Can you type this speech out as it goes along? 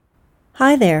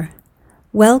Hi there.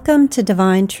 Welcome to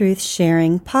Divine Truth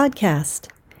Sharing Podcast.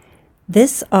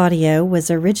 This audio was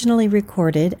originally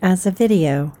recorded as a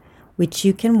video, which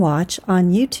you can watch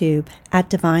on YouTube at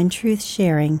Divine Truth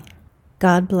Sharing.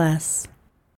 God bless.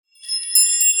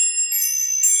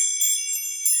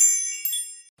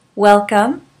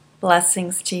 Welcome.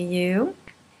 Blessings to you.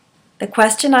 The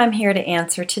question I'm here to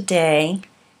answer today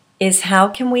is how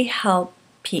can we help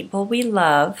people we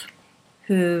love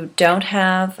who don't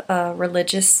have a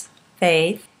religious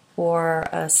faith or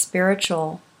a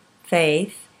spiritual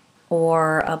faith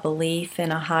or a belief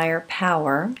in a higher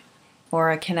power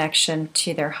or a connection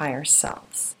to their higher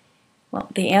selves? Well,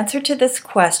 the answer to this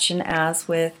question, as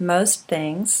with most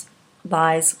things,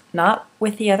 lies not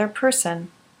with the other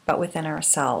person, but within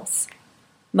ourselves.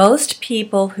 Most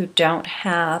people who don't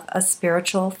have a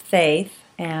spiritual faith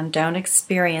and don't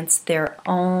experience their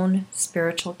own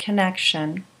spiritual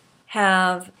connection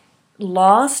have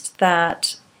lost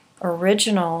that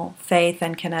original faith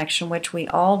and connection, which we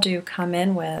all do come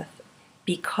in with,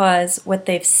 because what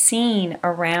they've seen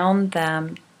around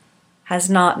them has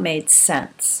not made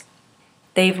sense.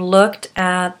 They've looked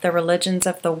at the religions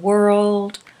of the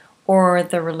world or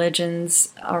the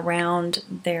religions around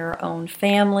their own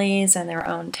families and their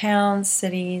own towns,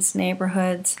 cities,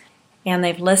 neighborhoods, and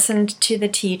they've listened to the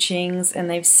teachings and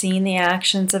they've seen the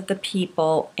actions of the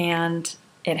people, and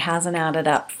it hasn't added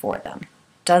up for them.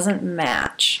 It doesn't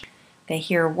match. They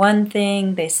hear one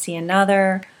thing, they see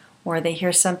another, or they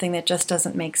hear something that just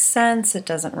doesn't make sense, it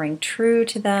doesn't ring true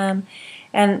to them.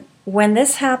 And when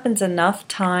this happens enough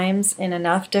times, in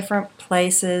enough different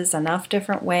places, enough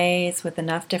different ways, with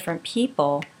enough different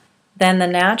people, then the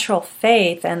natural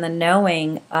faith and the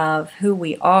knowing of who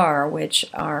we are, which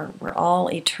are, we're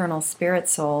all eternal spirit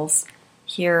souls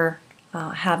here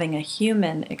having a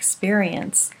human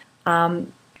experience,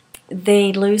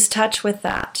 they lose touch with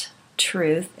that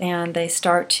truth and they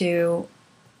start to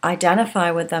identify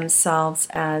with themselves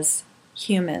as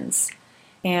humans.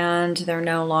 And they're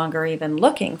no longer even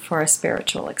looking for a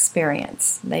spiritual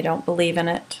experience. They don't believe in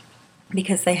it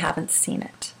because they haven't seen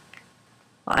it.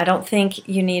 I don't think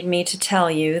you need me to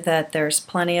tell you that there's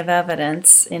plenty of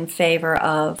evidence in favor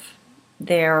of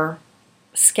their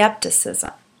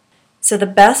skepticism. So the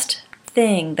best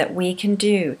thing that we can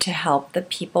do to help the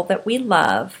people that we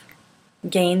love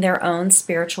gain their own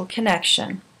spiritual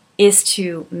connection is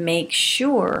to make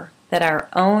sure that our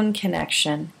own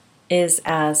connection is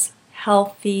as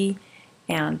healthy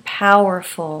and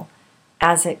powerful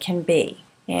as it can be.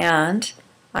 And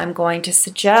I'm going to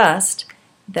suggest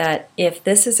that if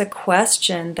this is a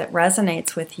question that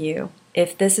resonates with you,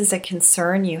 if this is a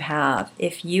concern you have,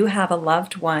 if you have a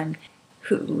loved one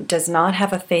who does not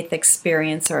have a faith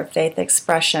experience or a faith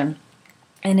expression,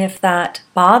 and if that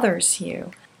bothers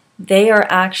you, they are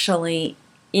actually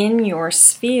in your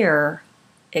sphere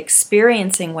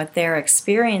experiencing what they're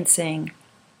experiencing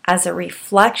as a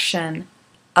reflection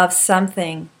of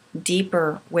something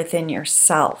deeper within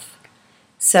yourself.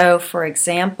 So, for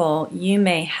example, you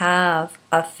may have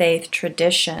a faith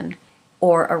tradition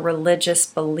or a religious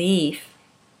belief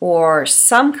or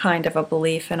some kind of a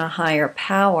belief in a higher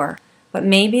power, but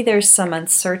maybe there's some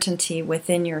uncertainty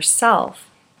within yourself,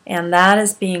 and that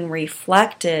is being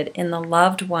reflected in the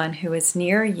loved one who is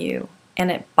near you, and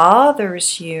it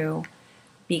bothers you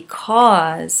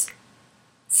because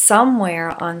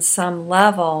somewhere on some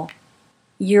level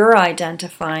you're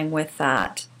identifying with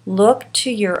that. Look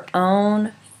to your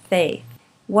own faith.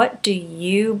 What do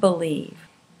you believe?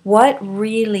 What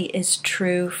really is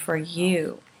true for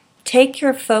you? Take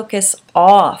your focus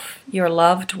off your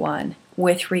loved one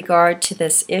with regard to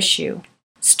this issue.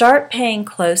 Start paying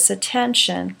close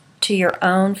attention to your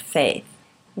own faith.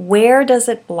 Where does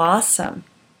it blossom?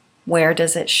 Where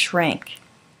does it shrink?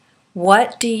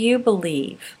 What do you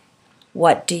believe?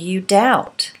 What do you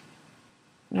doubt?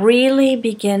 Really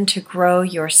begin to grow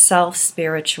yourself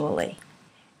spiritually.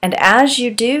 And as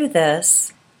you do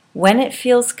this, when it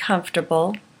feels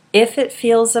comfortable, if it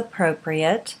feels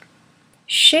appropriate,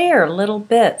 share little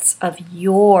bits of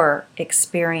your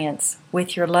experience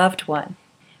with your loved one,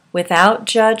 without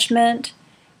judgment,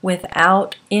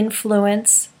 without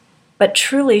influence, but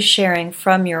truly sharing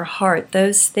from your heart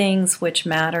those things which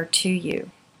matter to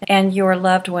you. And your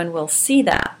loved one will see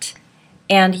that,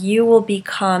 and you will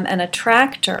become an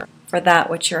attractor for that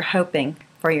which you're hoping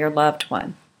for your loved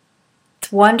one.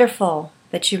 It's wonderful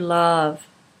that you love.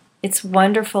 It's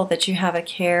wonderful that you have a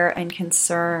care and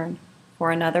concern for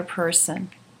another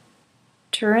person.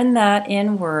 Turn that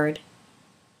inward,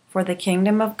 for the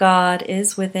kingdom of God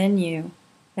is within you,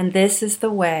 and this is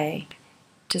the way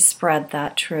to spread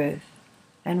that truth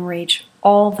and reach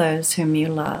all those whom you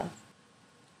love.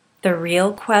 The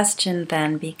real question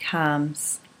then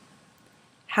becomes,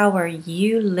 how are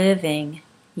you living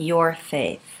your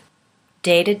faith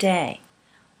day to day?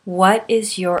 What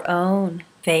is your own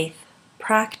faith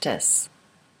practice?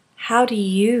 How do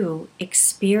you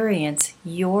experience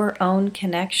your own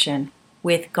connection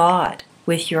with God,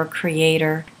 with your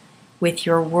Creator, with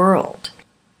your world?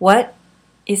 What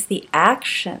is the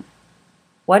action?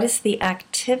 What is the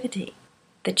activity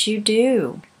that you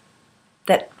do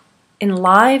that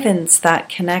enlivens that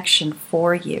connection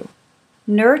for you?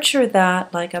 Nurture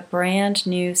that like a brand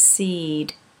new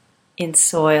seed in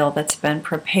soil that's been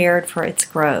prepared for its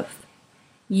growth.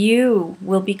 You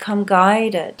will become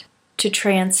guided to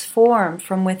transform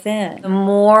from within. The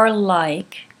more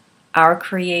like our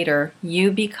Creator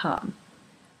you become,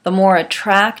 the more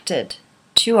attracted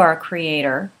to our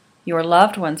Creator your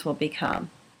loved ones will become,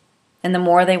 and the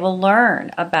more they will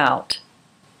learn about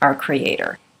our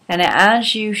Creator. And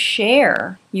as you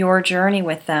share your journey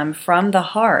with them from the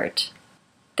heart,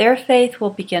 their faith will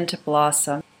begin to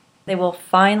blossom. They will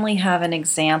finally have an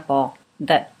example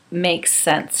that makes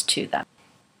sense to them.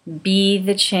 Be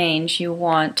the change you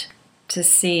want to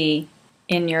see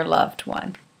in your loved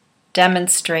one.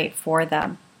 Demonstrate for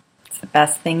them. It's the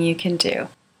best thing you can do.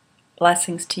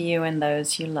 Blessings to you and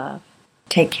those you love.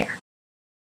 Take care.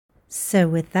 So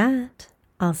with that,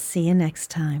 I'll see you next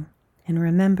time. And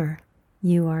remember,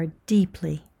 you are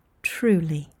deeply,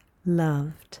 truly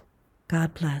loved.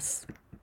 God bless.